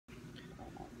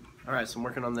Alright, so I'm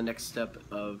working on the next step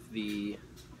of the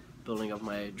building of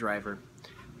my driver.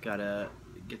 Gotta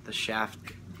get the shaft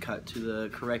cut to the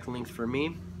correct length for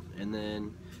me, and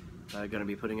then gonna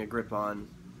be putting a grip on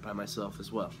by myself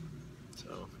as well.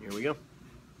 So here we go.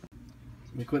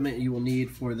 Some equipment you will need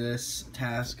for this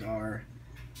task are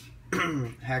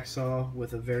hacksaw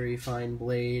with a very fine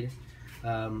blade.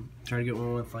 Try to get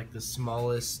one with like the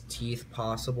smallest teeth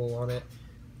possible on it.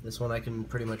 This one I can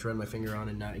pretty much run my finger on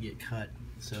and not get cut.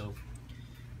 So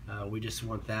we just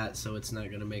want that so it's not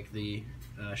going to make the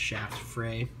shaft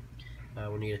fray.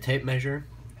 We need a tape measure,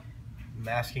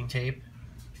 masking tape,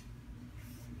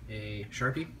 a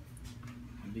Sharpie,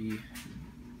 the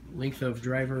length of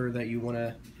driver that you want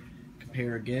to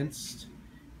compare against,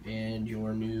 and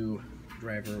your new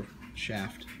driver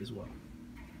shaft as well.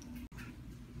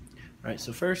 Alright,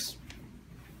 so first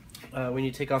we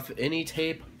need to take off any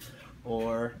tape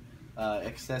or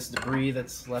excess debris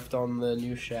that's left on the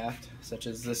new shaft, such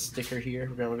as this sticker here.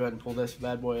 We're going to go ahead and pull this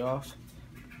bad boy off.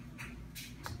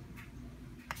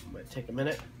 Might take a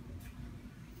minute.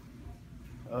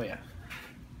 Oh yeah.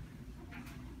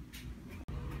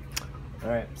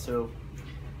 Alright, so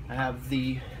I have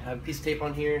a piece of tape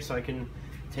on here so I can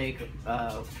take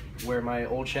where my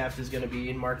old shaft is going to be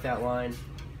and mark that line,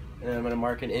 and then I'm going to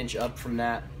mark 1 inch up from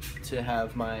that to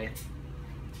have my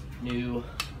new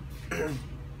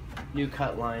new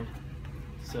cut line.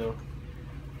 So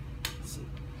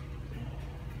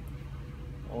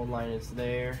old line is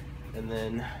there, and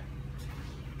then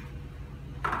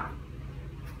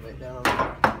right down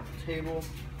on the table.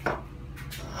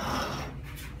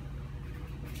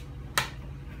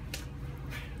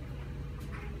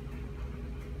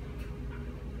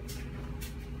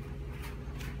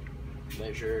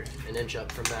 Measure 1 inch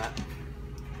up from that.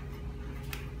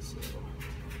 So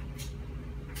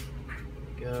there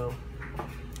we go.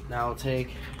 Now I'll take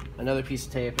another piece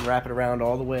of tape and wrap it around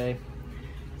all the way,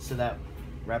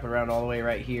 wrap it around all the way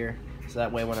right here, so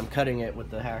that way when I'm cutting it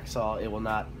with the hacksaw, it will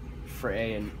not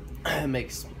fray and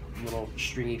makes little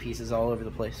stringy pieces all over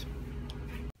the place.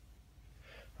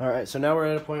 Alright, so now we're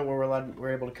at a point where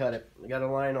we're able to cut it. We got a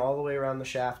line all the way around the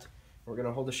shaft. We're going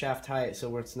to hold the shaft tight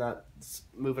so it's not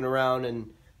moving around and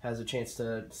has a chance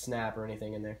to snap or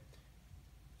anything in there.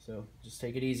 So just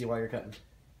take it easy while you're cutting.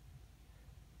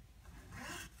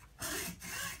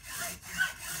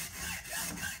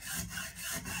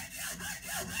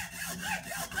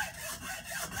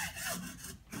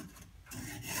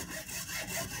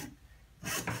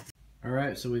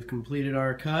 Alright, so we've completed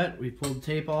our cut. We've pulled the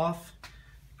tape off.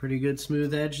 Pretty good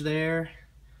smooth edge there.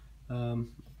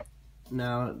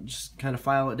 Now just kind of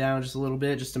file it down just a little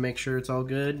bit just to make sure it's all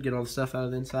good, get all the stuff out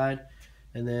of the inside,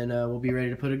 and then we'll be ready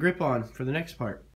to put a grip on for the next part.